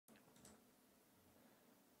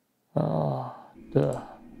the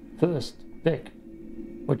first big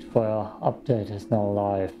Witchfire update is now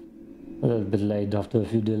live. A little bit late after a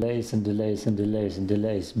few delays and delays and delays and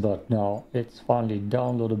delays, but now it's finally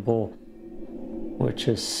downloadable, which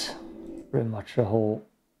is pretty much a whole...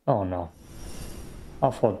 Oh no.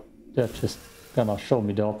 I thought they're just gonna show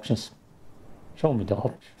me the options. Show me the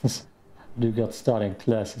options. You got starting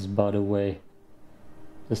classes, by the way.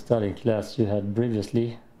 The starting class you had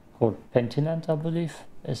previously, called Painkiller, I believe,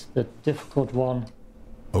 is the difficult one.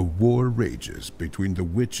 A war rages between the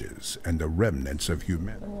witches and the remnants of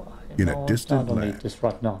humanity. In a distant I don't land, need this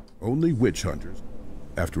right now. only witch hunters,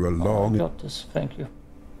 after a long... I got this, thank you.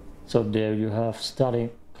 So there you have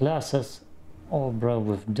starting classes, all bro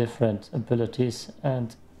with different abilities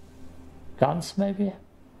and guns maybe?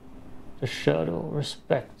 The Shadow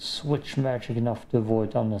respects witch magic enough to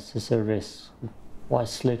avoid unnecessary risks. Why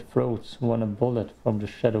slit throats when a bullet from the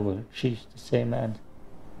Shadow will achieve the same end?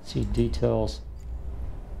 See details.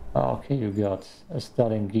 Okay, you got a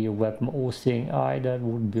starting gear weapon or seeing eye, that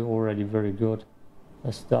would be already very good.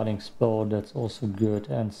 A starting spell, that's also good,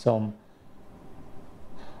 and some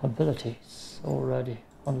abilities already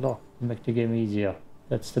unlocked to make the game easier.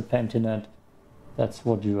 That's the Painkiller. That's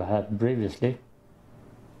what you had previously.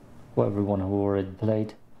 For everyone who already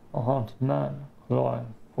played. A haunted man,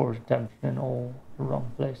 clawing for redemption in all the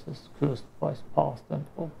wrong places, cursed by his past and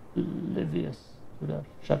oblivious to the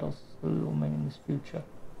shadows looming in his future.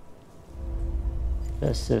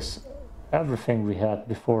 This is everything we had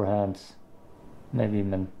beforehand. Maybe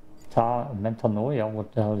Metanoia,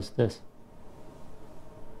 what the hell is this?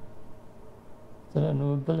 Is that a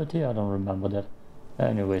new ability? I don't remember that.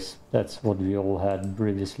 Anyways, that's what we all had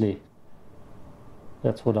previously.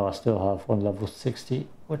 That's what I still have on level 60,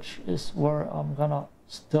 which is where I'm gonna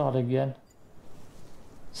start again.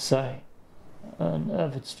 Say, an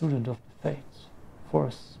avid student of the fates.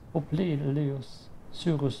 Force Publius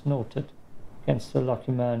Cyrus noted. Against the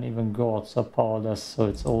lucky man, even gods are powerless, so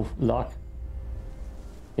it's all luck.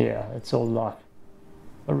 Yeah, it's all luck.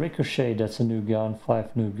 A ricochet, that's a new gun,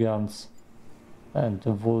 5 new guns. And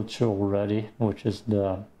the vulture already, which is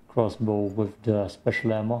the crossbow with the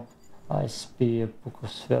special ammo. Ice spear, book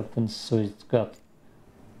of serpents, so it's got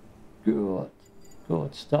good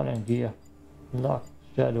starting gear. Luck,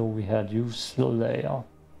 shadow, we had use slayer.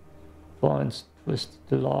 Finds twisted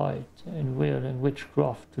delight in wielding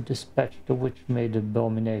witchcraft to dispatch the witch-made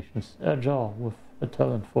abominations. Agile with a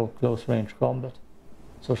talent for close range combat.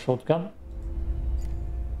 So shotgun.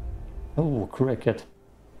 Oh, cricket.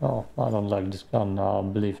 Oh, I don't like this gun now. I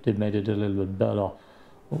believe they made it a little bit better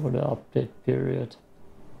over the update period.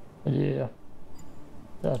 But yeah,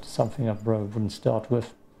 that's something I probably wouldn't start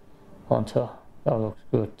with. Hunter, that looks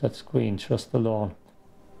good. That screen just alone.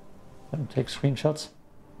 Can I take screenshots?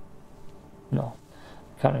 No.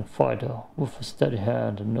 Cunning fighter with a steady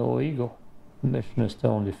hand and no ego. The mission is the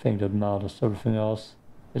only thing that matters. Everything else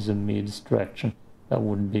is a mere distraction. That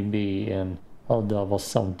wouldn't be me, and how that was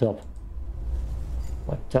summed up.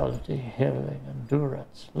 Vitality, healing,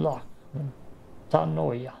 endurance, luck,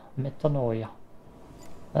 metanoia,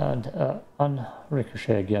 and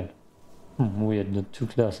ricochet again. Weird, the two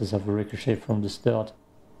classes have a ricochet from the start.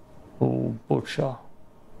 Oh, butcher.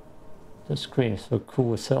 The screen is so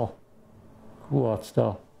cool as hell. Cool art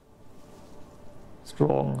style.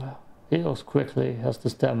 Strong, heals quickly, has the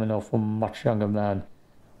stamina of a much younger man.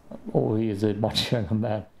 Oh, he is a much younger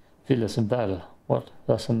man. Fearless in battle. What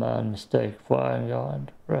does a man mistake for anger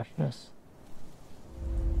and rashness?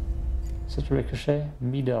 Is it ricochet?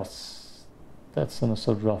 Midas. That's an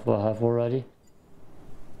assault rifle I have already.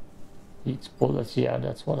 Eats bullets, yeah,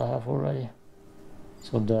 that's what I have already.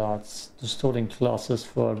 So that's the starting classes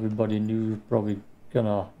for everybody new. Probably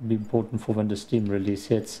gonna be important for when the Steam release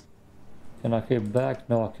hits. Can I go back?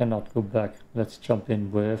 No, I cannot go back. Let's jump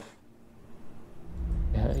in with...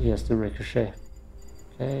 Yeah, he has the ricochet.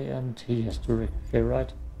 Okay, and he has the ricochet,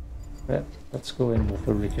 right? Yep, let's go in with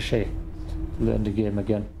the ricochet to learn the game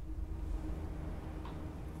again.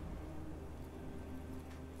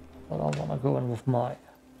 But I wanna go in with my...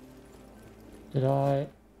 Did I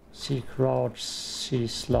see crouch, see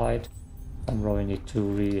slide? I probably need to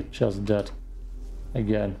readjust that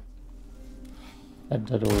again. And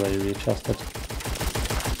that already readjusted.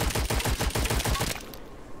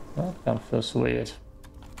 I can't persuade.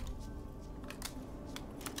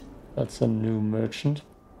 That's a new merchant.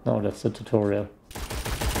 No, that's the tutorial.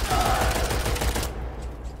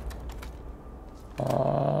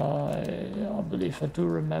 I believe I do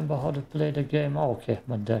remember how to play the game. Oh, okay,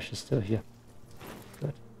 my dash is still here.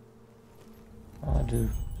 Good. I do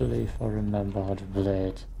believe I remember how to play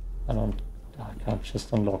it. I can't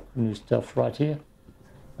just unlock new stuff right here.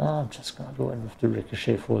 I'm just gonna go in with the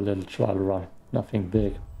ricochet for a little trial run. Nothing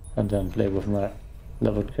big. And then play with my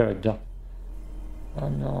leveled character.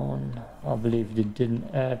 Unknown. I believe they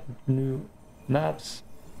didn't add new maps.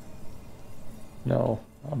 No,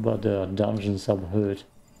 but dungeons I've heard.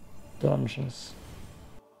 Dungeons.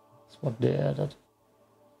 That's what they added.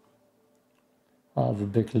 I have a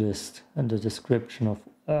big list and the description of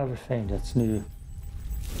everything that's new.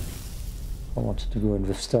 I wanted to go in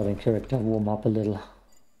with starting character, warm up a little.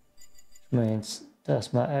 Which means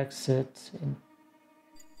there's my exit.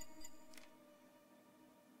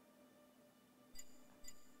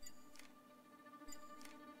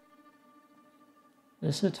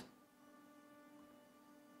 Is it?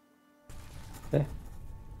 Okay.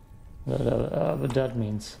 But that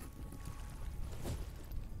means...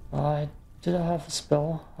 Did I have a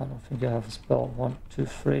spell? I don't think I have a spell. 1, 2,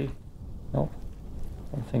 3. Nope.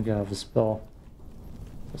 I don't think I have a spell.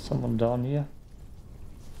 Is someone down here?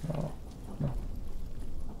 No. No.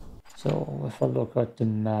 So if I look at the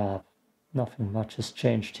map, nothing much has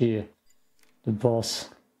changed here. The boss.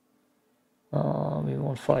 We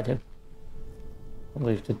won't fight him. I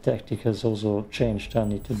believe the tactic has also changed. I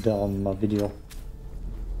need to down my video.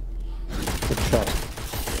 Good shot.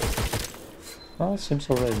 Oh, it seems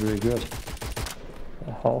already very good.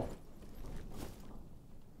 How?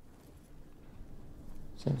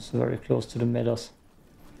 Seems very close to the metas.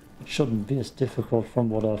 It shouldn't be as difficult from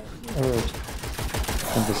what I've heard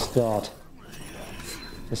from the start.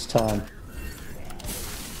 This time.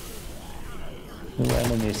 New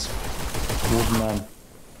enemies. Woodman.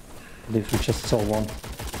 I believe we just saw one.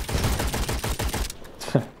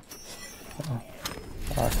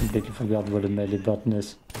 I completely forgot where the melee button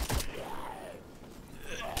is.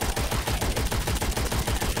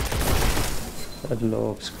 That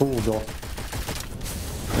looks cool though.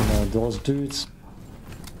 You know, those dudes.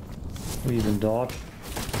 We even dodge.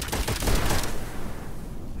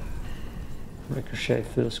 Ricochet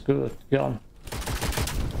feels good. Gun.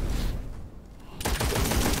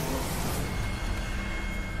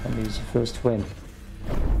 And he's the first win.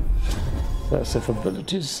 Passive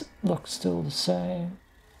abilities look still the same.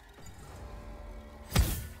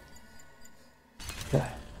 Okay,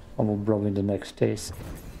 I will bring in the next days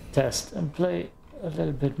test and play a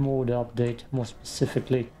little bit more the update, more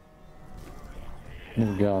specifically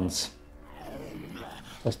new guns.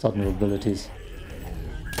 Test out new abilities.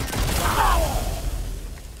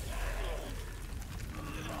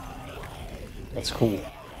 That's cool.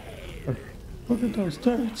 Look at those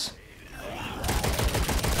turrets.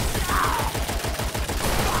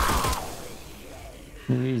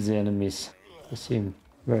 Easy enemies. They seem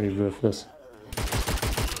very worthless.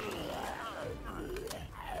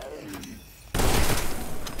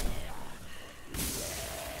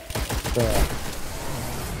 There.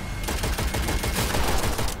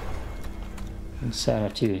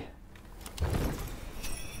 Insanity.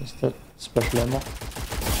 Is that special ammo?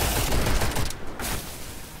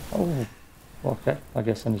 Oh, okay. I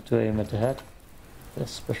guess I need to aim at the head. There's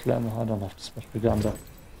special ammo. I don't have the special gun though.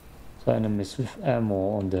 So enemies with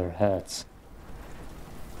ammo on their heads.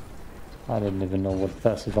 I didn't even know what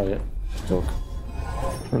passive I took.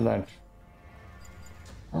 Revenge.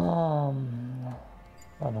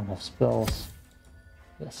 I don't have spells.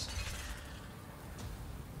 Yes.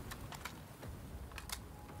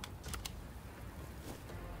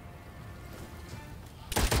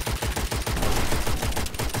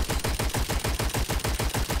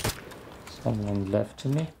 Someone left to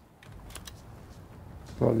me.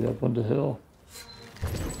 Probably up on the hill.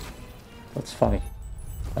 That's funny.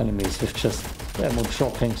 Enemies with just ammo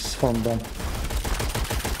droppings from them.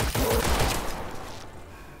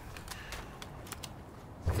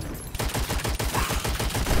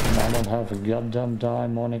 And I don't have a goddamn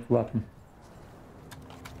demonic weapon.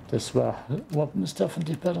 This weapon is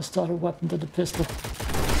definitely better starter weapon than the pistol.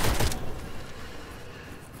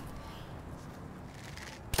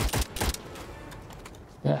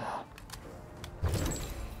 Yeah.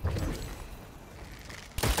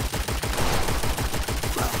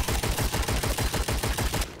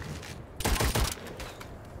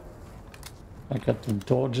 I got the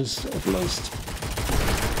dodges at least.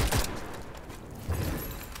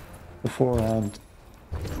 Beforehand,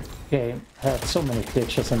 game had so many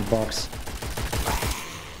glitches and bugs,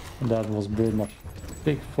 and that was pretty much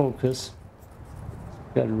big focus.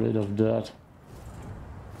 Get rid of that.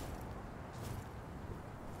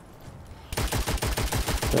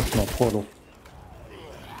 That's my portal.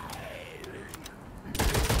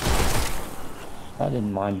 I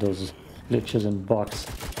didn't mind those glitches and bugs.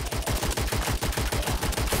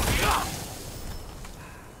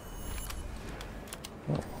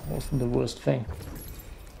 Wasn't the worst thing.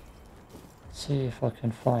 See if I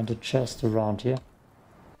can find a chest around here.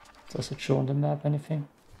 Does it show on the map anything?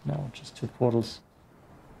 No, just 2 portals.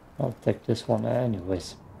 I'll take this one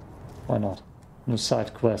anyways. Why not? New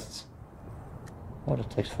side quests. What, it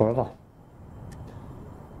takes forever.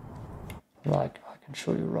 Like, I can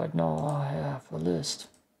show you right now, I have a list.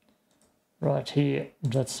 Right here,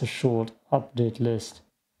 that's the short update list.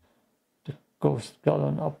 The Ghost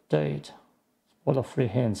Galleon update. Spoiler free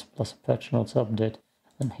hints plus a patch notes update.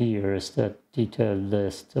 And here is that detailed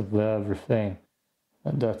list of everything.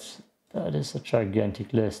 And that is a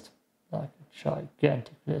gigantic list. Like a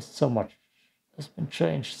gigantic list. So much has been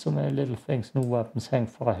changed. So many little things. New weapons,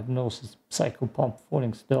 hangfire, hypnosis, psycho pump,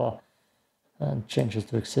 falling star. And changes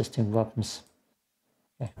to existing weapons.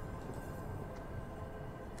 Okay.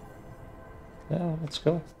 Yeah, let's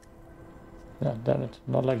go. Yeah, damn it.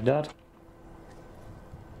 Not like that.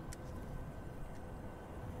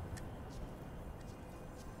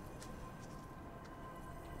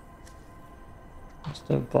 What's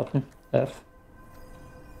the button? F.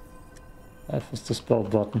 F is the spell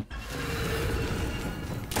button.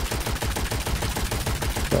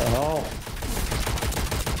 The hell?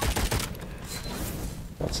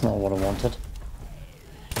 That's not what I wanted.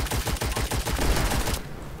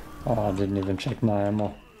 Oh, I didn't even check my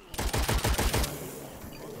ammo.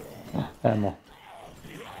 Ah, ammo.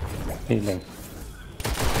 Healing.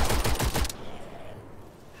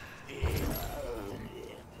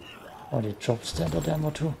 Oh, they drop standard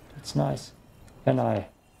ammo too. That's nice. Can I?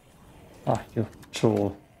 Ah, you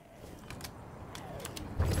troll.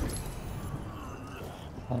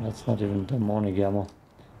 Oh, that's not even demonic ammo.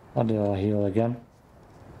 How do I heal again?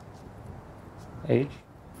 H?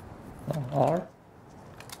 Oh, R?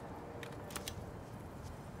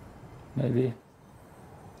 Maybe.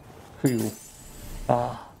 Q.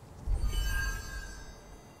 Ah.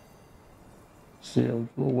 Sealed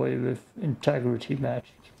away with integrity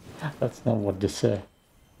magic. That's not what they say.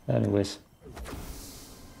 Anyways.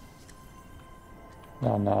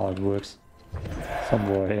 Now it works.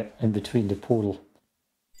 Somewhere in between the portal.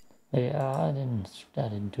 Yeah, I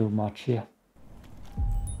didn't do much here.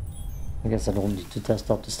 I guess I don't need to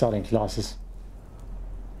test out the starting classes.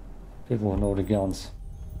 People who know the guns.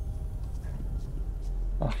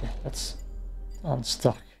 Okay, let's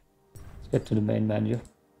unstuck. Let's get to the main menu.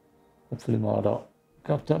 Hopefully my other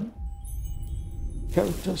got them.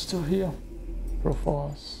 Characters still here.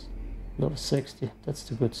 Profiles. Level 60. That's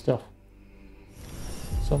the good stuff.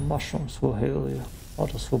 Some mushrooms will heal you.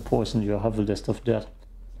 Others will poison you. I have a list of that.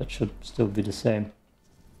 That should still be the same.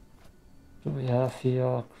 Do we have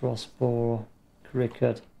here crossbow,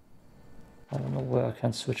 cricket? I don't know where I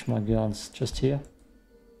can switch my guns. Just here?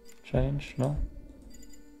 Change? No?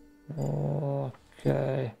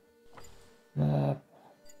 Okay. Map.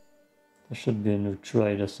 There should be a new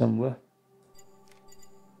trader somewhere.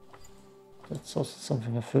 That's also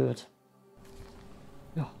something I've heard.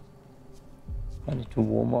 Yeah. I need to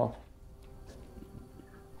warm up.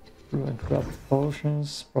 Brew and craft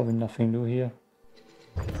potions. Probably nothing new here.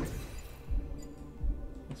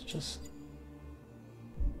 Let's just...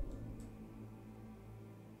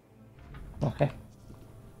 Okay.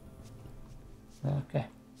 Okay.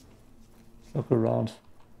 Look around.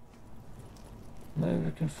 Maybe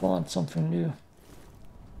we can find something new.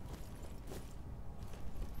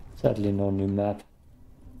 Sadly no new map.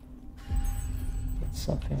 That's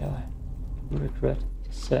something I regret.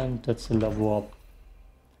 Sand, that's a level up.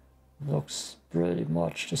 Looks pretty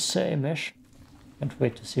much the same-ish. Can't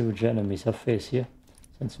wait to see which enemies I face here,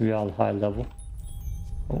 since we are high level.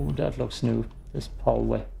 Oh, that looks new. This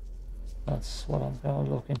hallway. That's what I'm gonna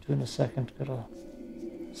look into in a second. Gotta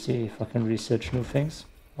see if I can research new things.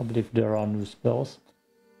 I believe there are new spells.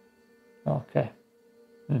 Okay.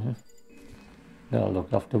 Yeah, I'll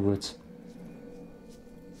look afterwards.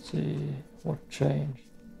 See what changed.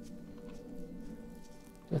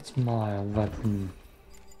 That's my weapon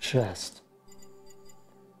chest.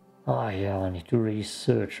 Ah yeah, I need to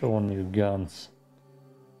research all new guns.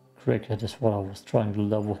 Cricket is what I was trying to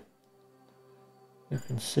level. You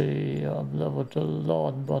can see I've leveled a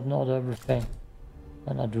lot, but not everything.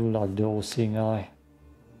 And I do like the all-seeing eye.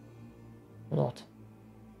 A lot.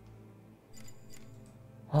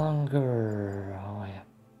 Hunger. Oh yeah.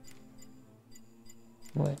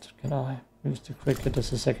 Wait, can I use the cricket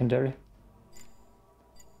as a secondary?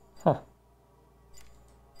 Huh.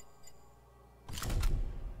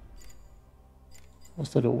 Was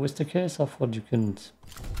that always the case? I thought you couldn't.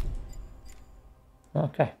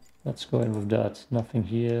 Okay, let's go in with that. Nothing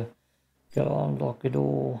here. Gotta unlock it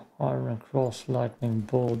all. Iron cross, lightning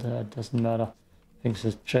bolt, that doesn't matter. Things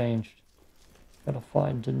have changed. Gotta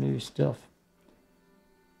find the new stuff.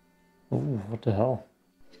 Oh, what the hell?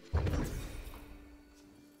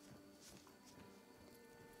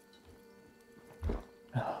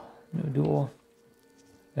 New door.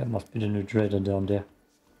 There must be the new trader down there.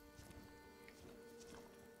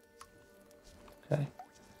 Okay.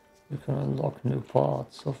 We can unlock new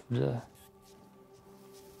parts of the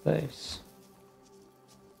base.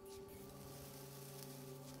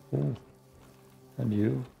 Ooh. And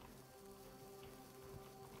you?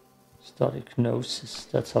 Study Gnosis.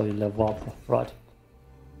 That's how you level up, right?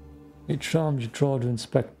 Each time you try to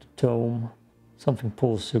inspect the tome, something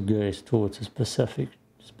pulls your gaze towards a specific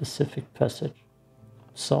passage.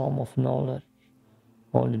 Psalm of knowledge.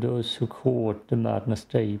 Only those who court the madness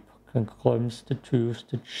tape can glimpse the truth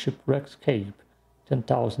that shipwreck's cape.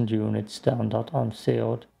 10,000 units standard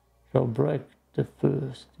unsealed shall break the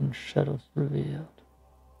first in shadows revealed.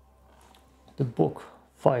 The book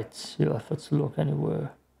fights your efforts to look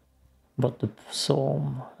anywhere, but the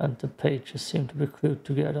psalm and the pages seem to be glued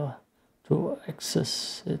together to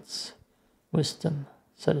access its wisdom,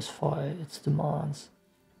 satisfy its demands,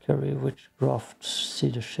 carry witchcraft, see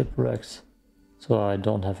the shipwrecks. So I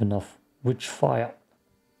don't have enough Witchfire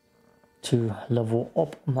to level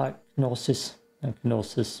up my Gnosis. And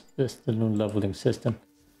Gnosis is the new leveling system,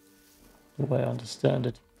 the way I understand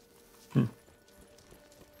it.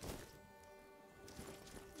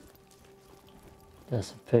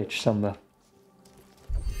 There's a page somewhere.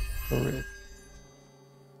 Okay.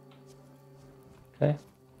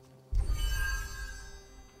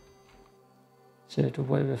 Set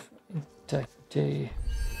away with integrity.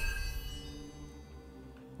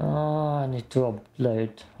 I need to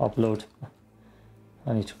upload.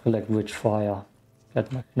 I need to collect Witchfire,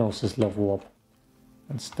 get my Gnosis level up,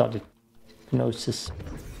 and study Gnosis.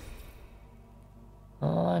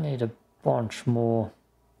 I need a bunch more.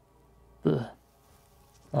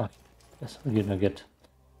 I guess I'm gonna get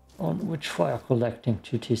on Witchfire collecting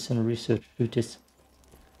duties and research duties.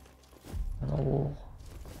 And I will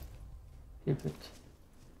keep it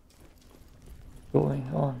going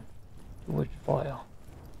on to Witchfire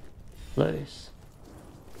place.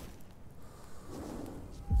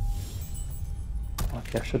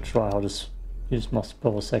 Okay, I should try how to use my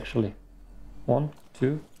spells actually. 1,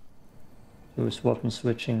 2. Use weapon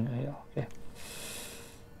switching. Yeah, okay.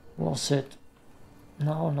 Was it?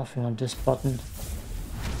 No, nothing on this button.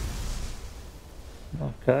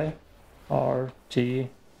 Okay. R, T,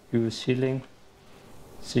 use healing.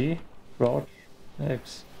 C, crouch,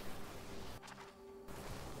 X.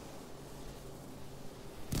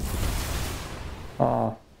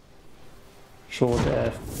 Short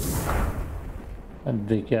F and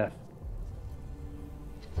big F,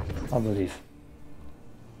 I believe.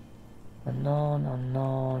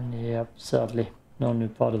 Unknown, yep, sadly. No new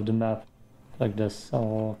part of the map like this.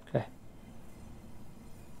 Oh, okay.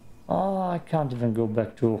 I can't even go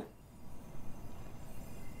back to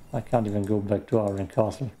Iron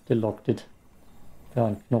Castle. They locked it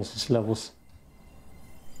behind Gnosis levels.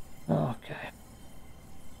 Okay.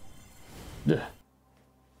 Ugh.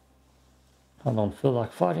 I don't feel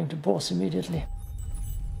like fighting the boss immediately.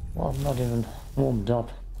 Well, I'm not even warmed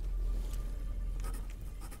up.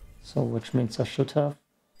 So, which means I should have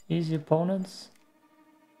easy opponents.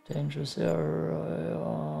 Dangerous area.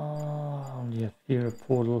 Only a fear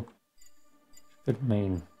portal. Should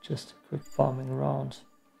mean just a quick farming round.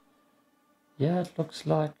 Yeah, it looks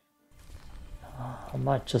like I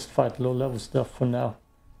might just fight low level stuff for now.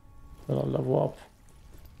 But I'll level up.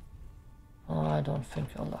 I don't think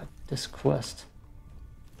I like this quest.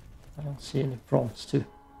 I don't see any prompts to.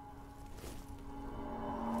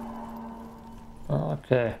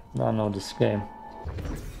 Okay, now I know this game.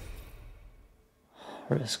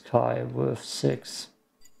 Risk high, worth 6.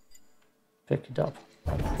 Pick it up.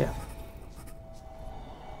 I don't care.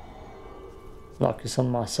 Luck is on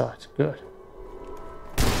my side. Good.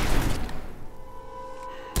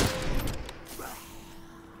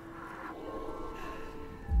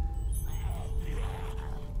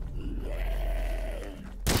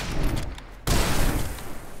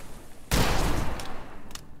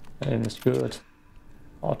 Aim is good.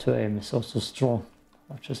 Auto aim is also strong.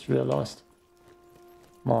 I just realized.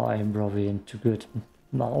 My aim probably ain't too good.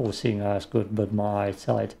 My all-seeing eye is good, but my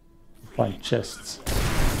eyesight find chests.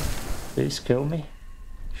 Please kill me.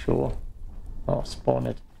 Sure. I'll spawn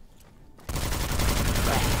it.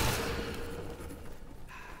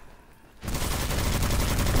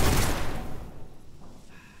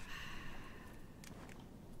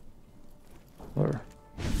 Where?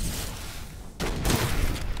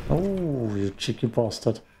 Oh, you cheeky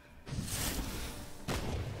bastard.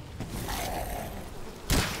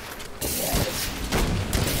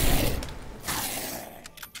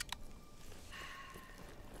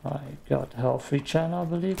 got health regen, I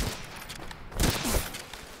believe.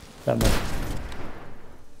 Damn it.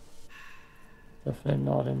 Definitely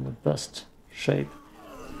not in the best shape.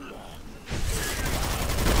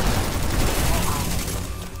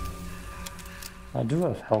 I do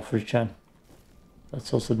have health regen.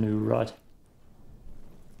 That's also new, right?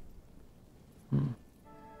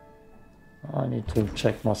 I need to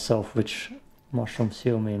check myself which mushrooms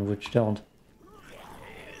heal me and which don't.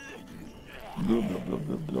 Blah, blah, blah,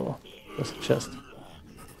 blah, blah. There's a chest.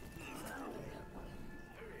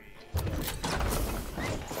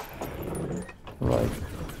 Right.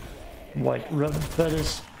 White rabbit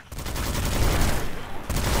feathers.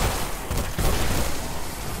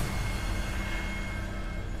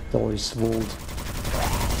 Door is walled.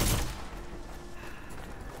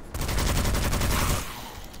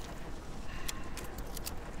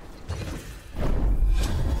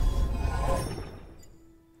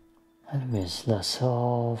 Enemies less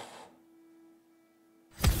health.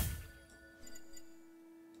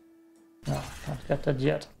 No, can't get that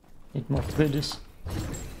yet. Need more traders.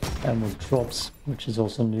 Emerald drops, which is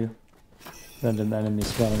also new. Random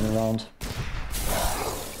enemies running around.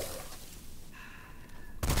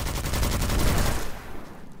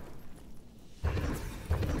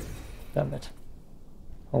 Damn it.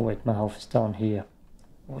 Oh wait, my health is down here.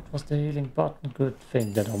 What was the healing button? Good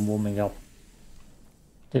thing that I'm warming up.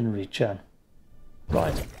 Didn't regen.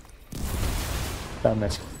 Right. Damn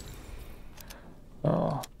it.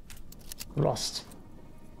 Oh. Rust.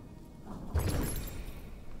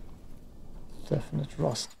 Definite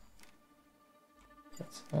rust.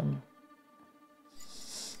 That's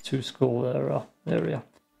 2 skull area.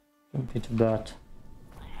 Wouldn't be too bad.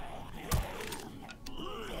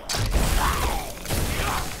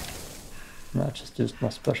 I just used my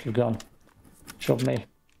special gun. Shot me.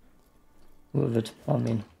 Worth it. I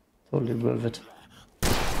mean, totally worth it.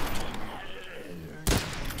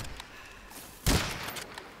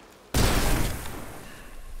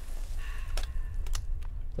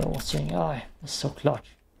 That was saying, aye, that's so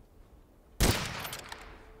clutch.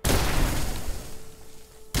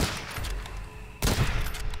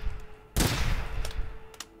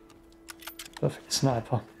 Perfect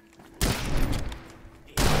sniper.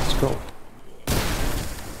 Let's go.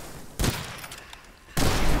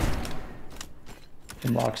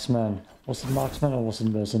 The marksman. Was it marksman or was it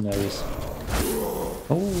mercenaries?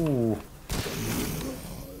 Oh!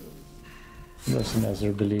 Mercenaries, I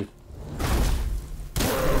believe.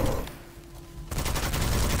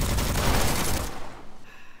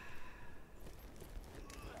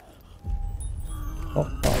 Oh,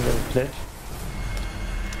 I will click.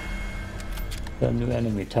 There are new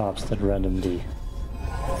enemy types that randomly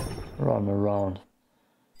run around.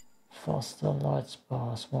 Faster light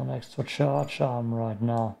spas, 1 extra charge arm right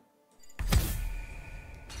now.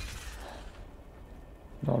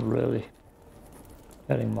 Not really.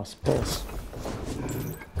 Getting my spells.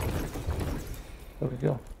 There we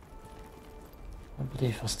go. I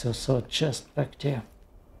believe I still saw a chest back there.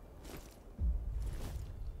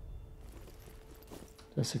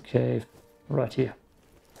 There's a cave right here.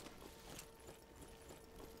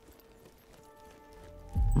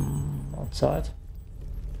 Outside.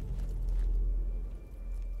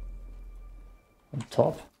 On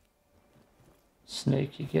top.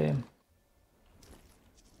 Snaky game.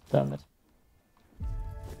 Damn it.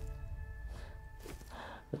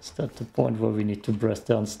 Is that the point where we need to press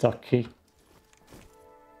the unstuck key?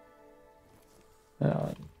 Ah,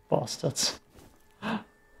 you bastards.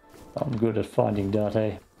 I'm good at finding that,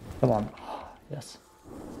 eh? Come on. Yes.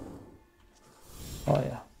 Oh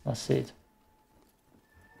yeah, I see it.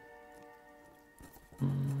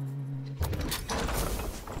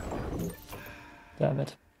 Damn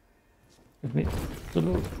it. Give me the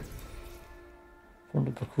loot from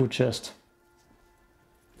the parkour chest.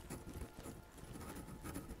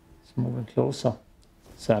 It's moving closer.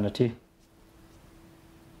 Sanity.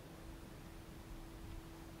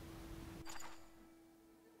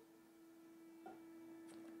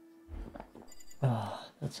 Ah,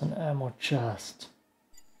 that's an ammo chest.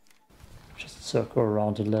 Just circle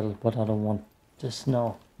around a little, but I don't want this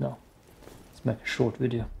now. No. Let's make a short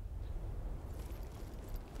video.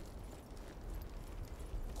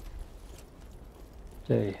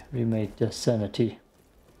 They remade the sanity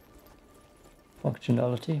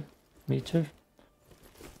functionality meter,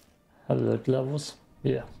 alert levels,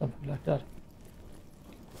 yeah, something like that.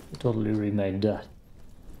 They totally remade that.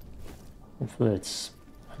 Hopefully it's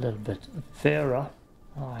a little bit fairer.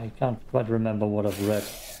 I can't quite remember what I've read.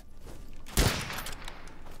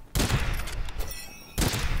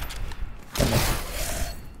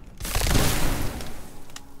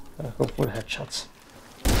 Gotta go for the headshots.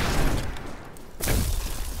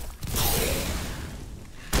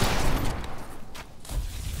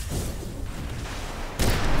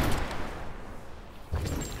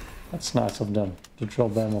 That's nice of them to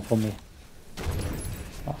drop ammo for me.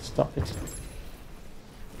 Ah, stop it.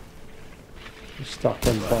 You stuck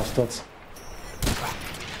them bastards.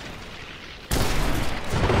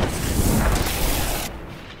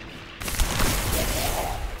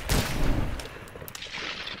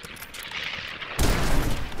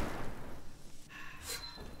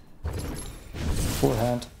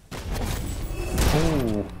 Forehand.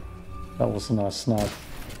 Oh, that was a nice snipe.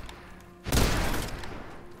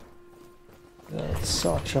 It's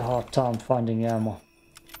such a hard time finding ammo.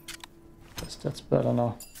 Guess that's better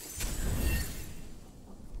now.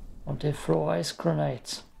 Don't they throw ice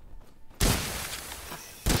grenades?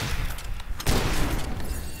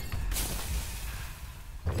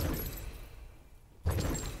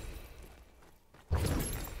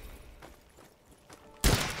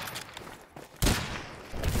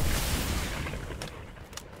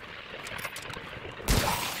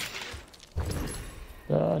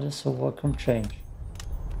 That is a welcome change.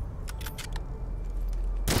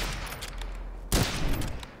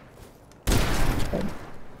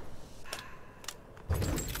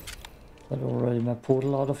 Got already my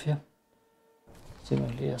portal out of here.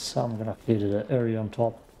 Seemingly yes, so I'm gonna clear the area on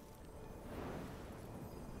top.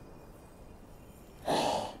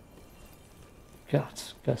 God,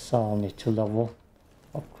 guess I'll need to level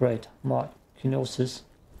upgrade my kenosis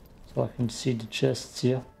so I can see the chests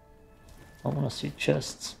here. I want to see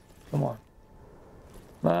chests. Come on.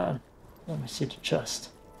 Man, let me see the chest.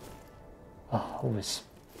 Ah, always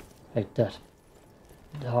hate that.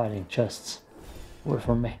 The hiding chests. Away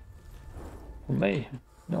from me. From me?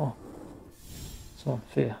 No. It's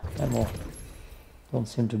unfair. Ammo don't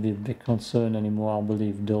seem to be a big concern anymore. I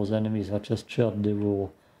believe those enemies I just shot, they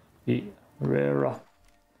will be rarer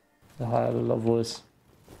the higher the level is.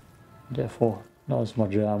 Therefore, not as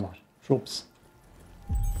much ammo. Troops.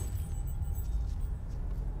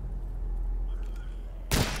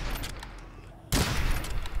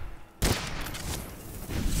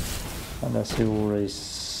 And as you already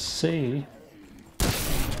see,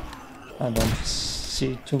 I don't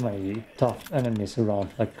see too many tough enemies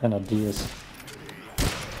around like grenadiers.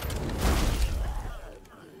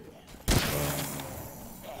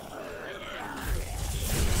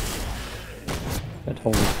 Get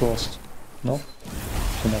Holy Frost. Nope.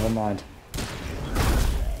 So never mind.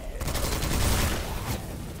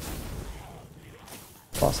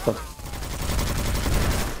 Bastard.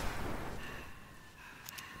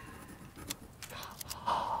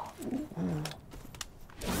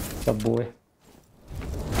 Good boy.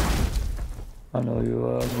 I know you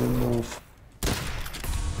will move.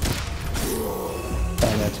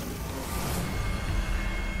 Damn it.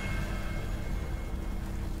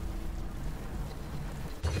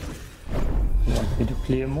 You want me to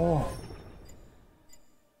clear more?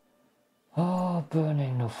 Ah,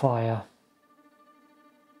 burning no fire.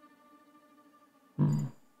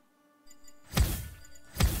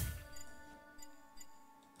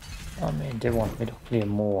 I mean, they want me to clear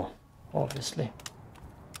more, obviously.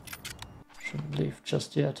 Shouldn't leave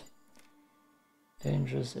just yet.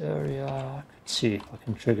 Dangerous area. I could see if I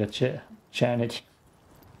can trigger Janity.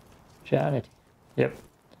 Janity. Yep.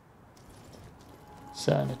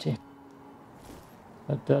 Sanity.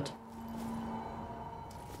 Like that.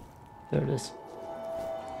 There it is.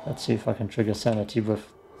 Let's see if I can trigger sanity with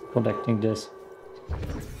connecting this.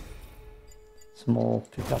 Small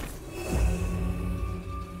pickup.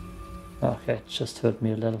 Okay, it just hurt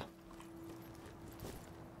me a little.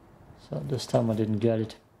 So this time I didn't get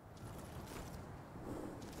it.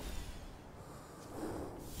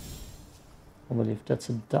 I believe that's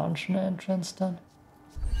a dungeon entrance then.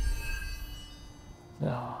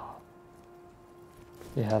 Yeah.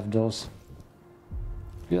 They have those.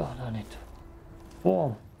 God, I need to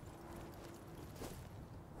form.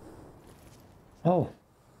 Oh,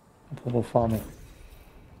 purple farming.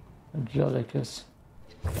 Angelicus.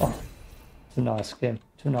 Oh, too nice game.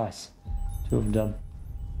 Too nice. Two of them.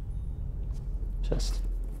 Just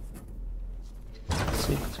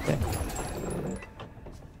see what's game.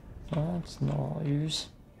 That's no use.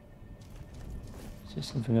 See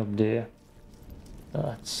something up there.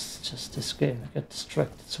 That's just this game. I get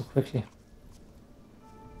distracted so quickly.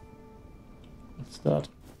 What's that?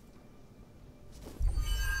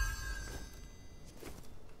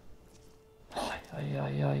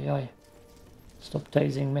 Ay. Stop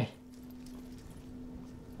tasing me.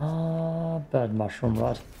 Ah, bad mushroom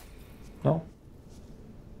rod. No?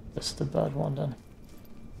 That's the bad one then.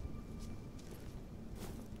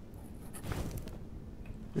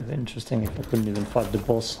 It'd be interesting if I couldn't even fight the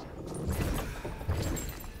boss.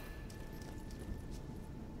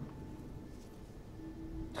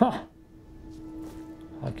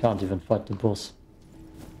 can't even fight the boss.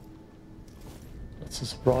 That's a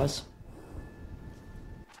surprise.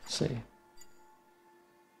 Let's see.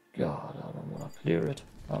 God, I don't want to clear it.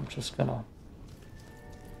 I'm just gonna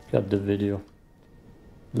get the video.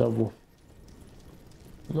 Level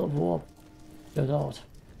up. Get out.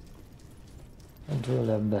 And do a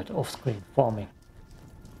little bit off-screen farming.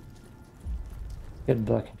 Get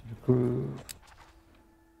back into the groove.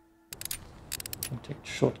 And take the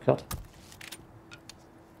shortcut.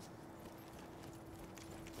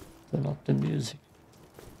 Turn up the music.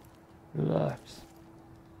 Relax.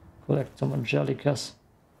 Collect some Angelicas.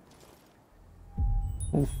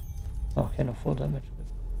 Oof. Okay, no 4 damage.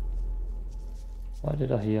 Why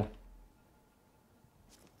did I hear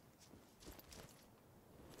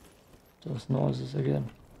those noises again?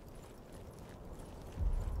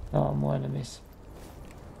 Ah, more enemies.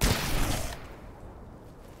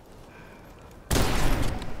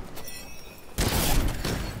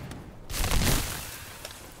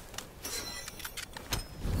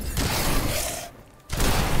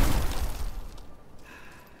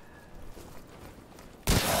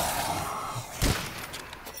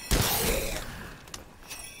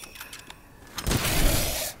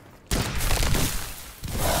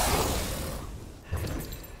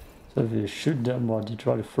 So if you shoot them while you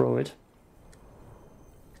try to throw it.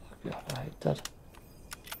 Oh God, I hate that.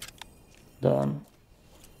 Done.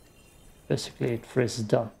 Basically it freezes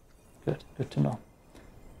down. Good to know.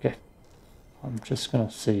 Okay. I'm just gonna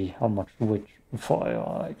see how much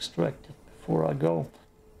Witchfire I extracted before I go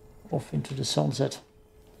off into the sunset.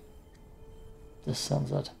 The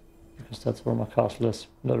sunset. Because that's where my castle is,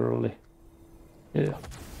 literally. Yeah.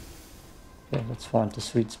 Okay, let's find the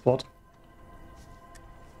sweet spot.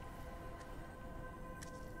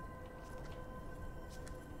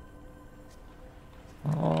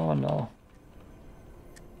 Oh no.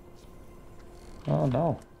 Oh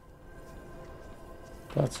no.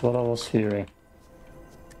 That's what I was hearing.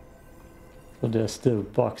 But there's still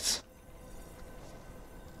bugs.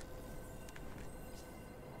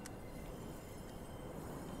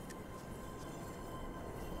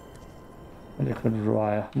 And you could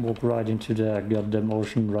walk right into the goddamn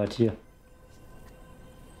ocean right here.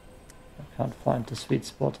 I can't find the sweet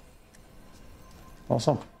spot.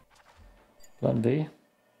 Awesome. Plan B?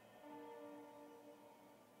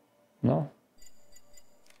 No?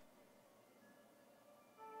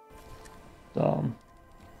 Down.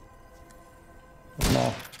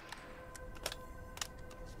 No.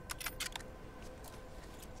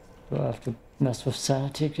 Do I have to mess with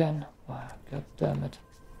sanity again? Oh, God damn it.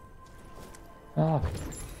 Ah,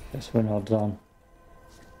 guess we're not done.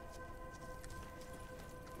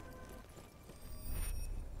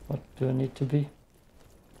 What do I need to be?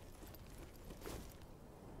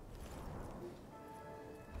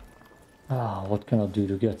 Ah, what can I do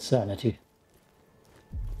to get sanity?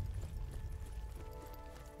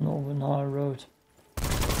 Northern High Road.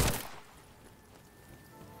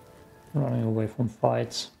 Running away from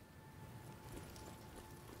fights.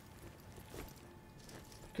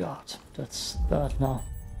 God, that's bad now.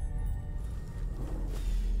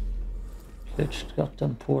 Glitched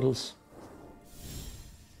goddamn portals.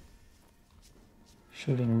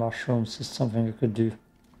 Shooting mushrooms is something I could do.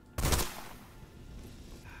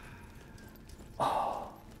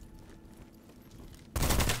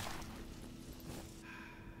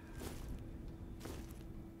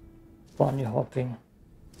 Bunny hopping.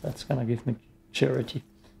 That's gonna give me charity.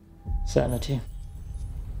 Sanity.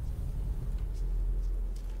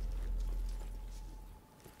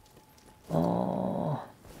 Oh,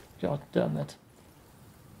 God damn it.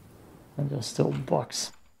 And there's still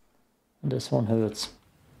bugs. And this one hurts.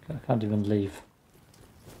 I can't even leave.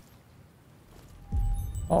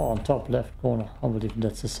 Oh, on top left corner. I believe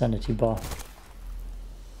that's a sanity bar.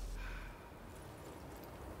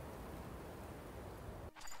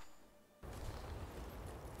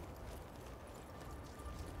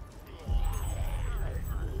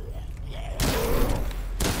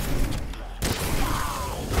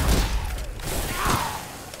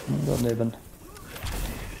 Daneben.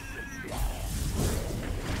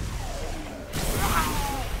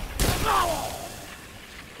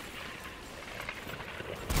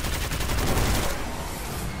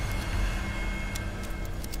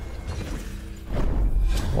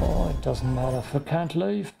 Oh, it doesn't matter if I can't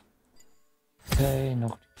leave. Okay,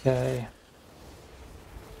 not okay.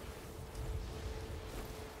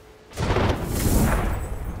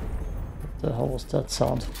 What the hell was that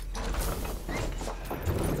sound?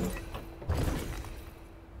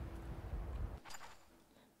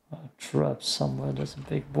 Trap somewhere. There's a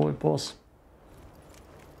big boy boss.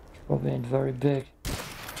 Probably ain't very big.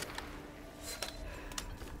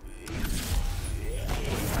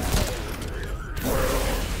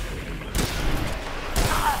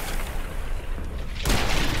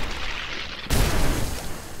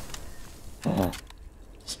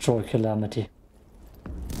 Destroy Calamity.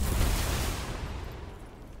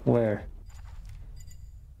 Where?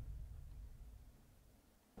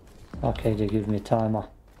 Okay, they give me a timer.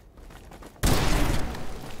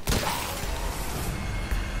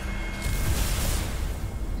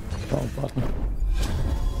 Wrong button.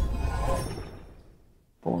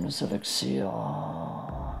 Bonus elixir.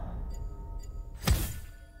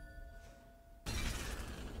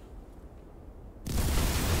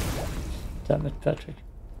 Damn it, Patrick.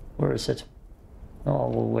 Where is it? Oh,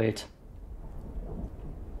 we'll wait.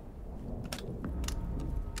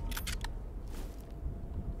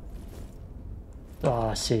 Ah,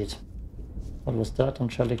 I see it. What was that,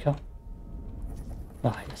 Angelica?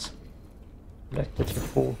 Ah, yes. Elected you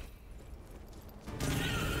fool.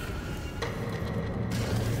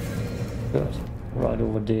 Good. Right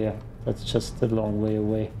over there. That's just a long way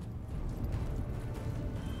away.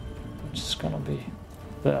 Which is gonna be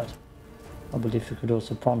bad. I believe you could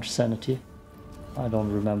also punch Sanity. I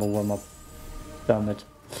don't remember where my... Damn it.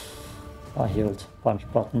 I healed. Punch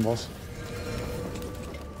button was.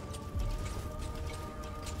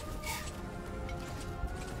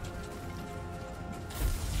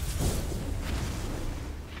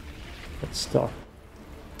 Get stuck.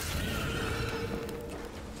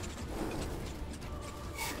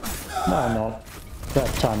 No.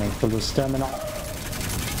 Bad timing to lose stamina.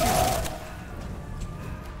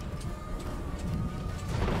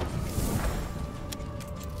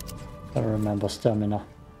 I remember stamina.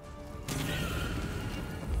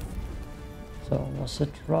 So was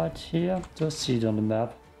it right here? To see it on the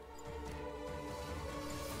map.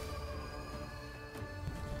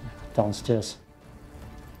 Downstairs.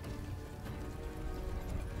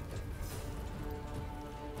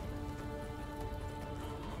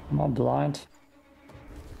 Am I blind?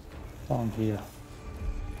 Down here.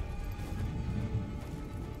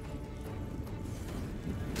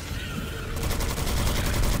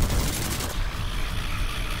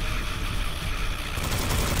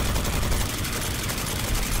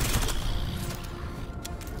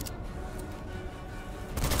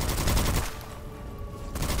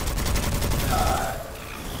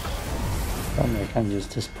 I can use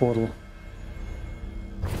this portal.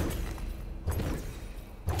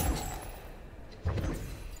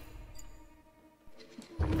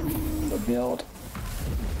 Let me out.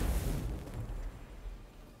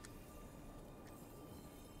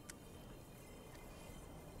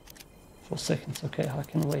 For seconds, okay, I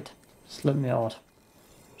can wait. Just let me out.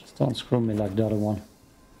 Just don't screw me like the other one.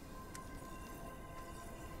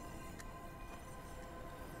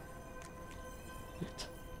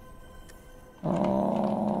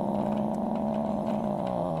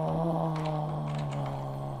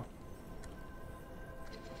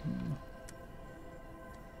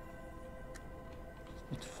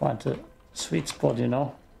 Find the sweet spot, you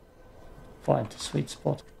know. Find the sweet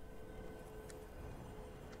spot.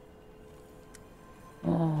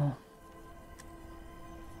 Oh.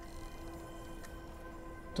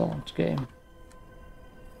 Don't game.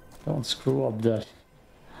 Don't screw up that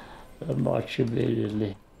much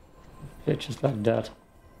immediately. Pitches like that.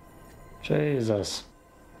 Jesus.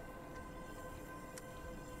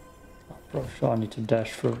 I'm pretty sure I need to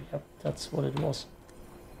dash through. Yep, that's what it was.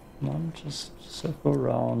 Come on, just circle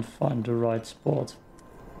around, find the right spot.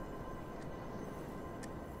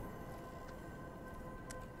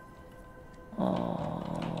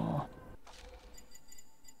 Oh.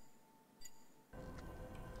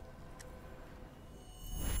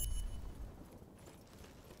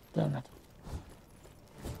 Damn it.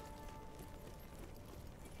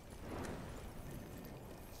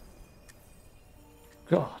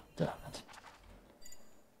 God damn it.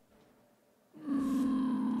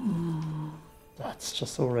 That's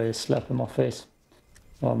just already a slap in my face.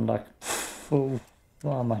 I'm like, oh,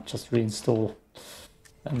 well, I might just reinstall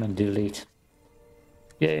and then delete.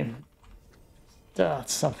 Game.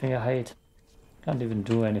 That's something I hate. Can't even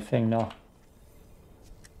do anything now.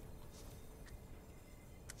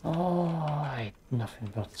 Oh, I hate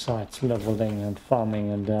nothing but sites leveling and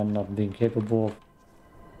farming and then not being capable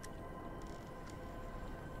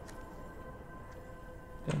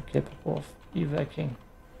of evacuating.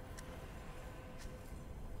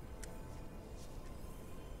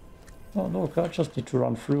 Oh look, I just need to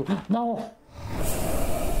run through. No!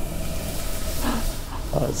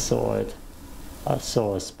 I saw it. I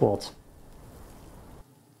saw a spot.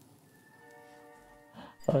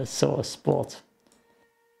 I saw a spot.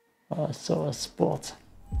 I saw a spot.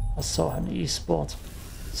 I saw an E spot.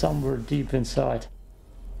 Somewhere deep inside.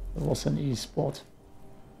 There was an E spot.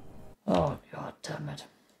 Oh god damn it.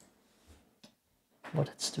 What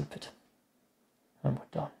it's stupid. And we're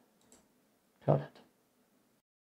done. Got it.